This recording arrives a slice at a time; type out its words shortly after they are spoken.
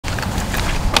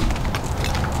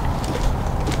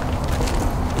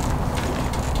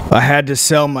I had to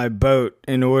sell my boat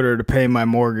in order to pay my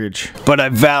mortgage, but I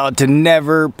vowed to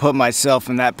never put myself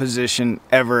in that position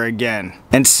ever again.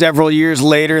 And several years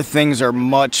later, things are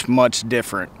much, much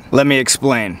different. Let me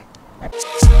explain.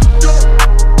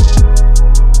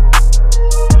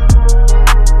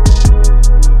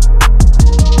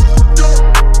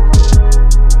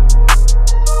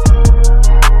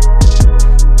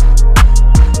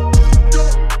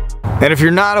 And if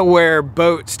you're not aware,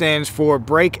 BOAT stands for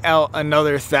Break Out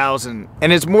Another 1,000.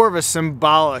 And it's more of a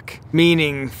symbolic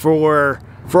meaning for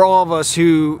all of us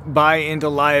who buy into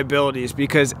liabilities,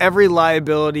 because every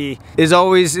liability is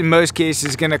always, in most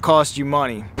cases, going to cost you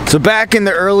money. So back in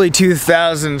the early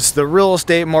 2000s, the real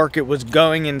estate market was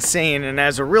going insane. And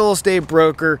as a real estate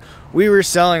broker, we were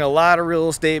selling a lot of real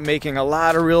estate, making a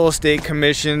lot of real estate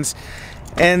commissions.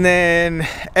 And then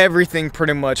everything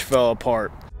pretty much fell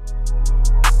apart.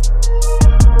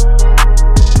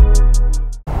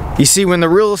 You see, when the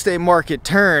real estate market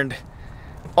turned,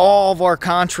 all of our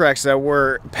contracts that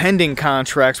were pending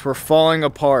contracts were falling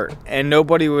apart and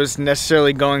nobody was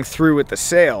necessarily going through with the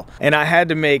sale. And I had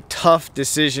to make tough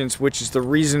decisions, which is the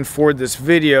reason for this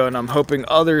video, and I'm hoping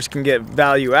others can get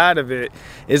value out of it,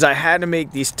 is I had to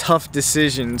make these tough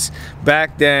decisions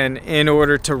back then in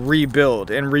order to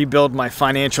rebuild my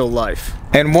financial life.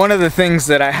 And one of the things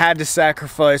that I had to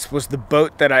sacrifice was the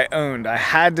boat that I owned. I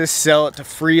had to sell it to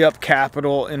free up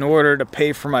capital in order to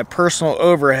pay for my personal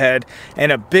overhead,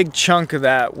 and a big chunk of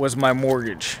that was my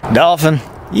mortgage. Dolphin,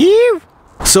 you!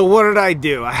 So what did I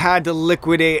do? I had to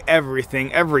liquidate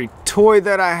everything, every toy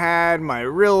that I had, my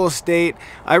real estate.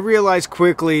 I realized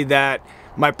quickly that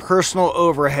my personal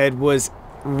overhead was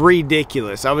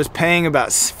ridiculous. I was paying about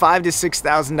 $5,000 to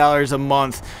 $6,000 a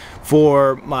month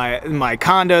for my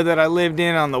condo that I lived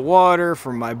in on the water,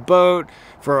 for my boat,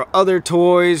 for other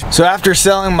toys. So after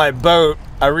selling my boat,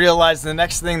 I realized the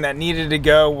next thing that needed to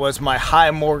go was my high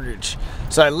mortgage.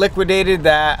 So I liquidated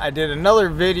that. I did another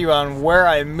video on where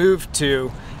I moved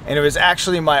to, and it was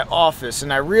actually my office.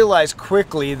 And I realized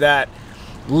quickly that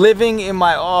living in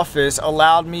my office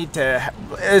allowed me to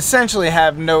essentially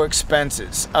have no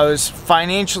expenses. I was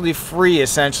financially free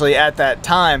essentially at that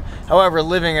time. However,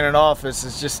 living in an office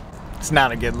is just, it's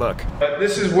not a good look. But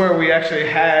this is where we actually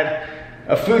had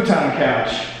a futon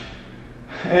couch.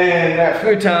 And that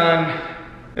futon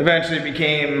eventually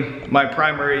became my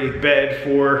primary bed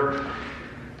for,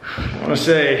 I want to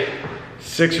say,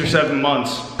 6 or 7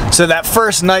 months. So that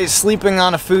first night sleeping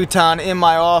on a futon in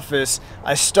my office,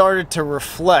 I started to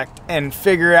reflect and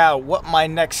figure out what my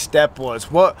next step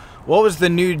was. What was the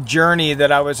new journey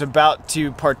that I was about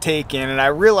to partake in? And I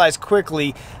realized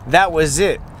quickly that was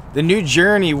it. The new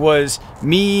journey was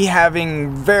me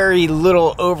having very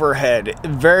little overhead,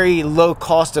 very low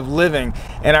cost of living.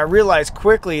 And I realized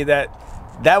quickly that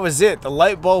that was it. The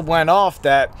light bulb went off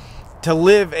that to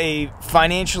live a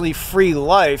financially free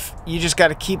life, you just got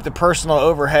to keep the personal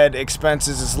overhead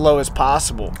expenses as low as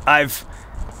possible. I've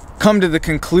come to the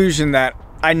conclusion that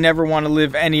I never want to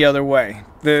live any other way.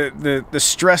 The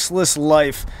stressless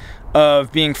life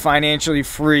of being financially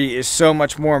free is so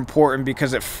much more important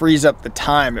because it frees up the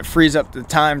time. It frees up the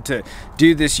time to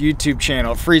do this YouTube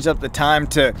channel. It frees up the time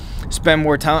to spend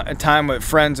more time with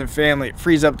friends and family. It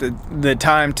frees up the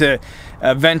time to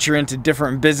venture into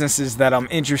different businesses that I'm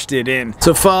interested in.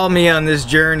 So follow me on this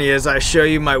journey as I show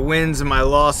you my wins and my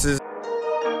losses.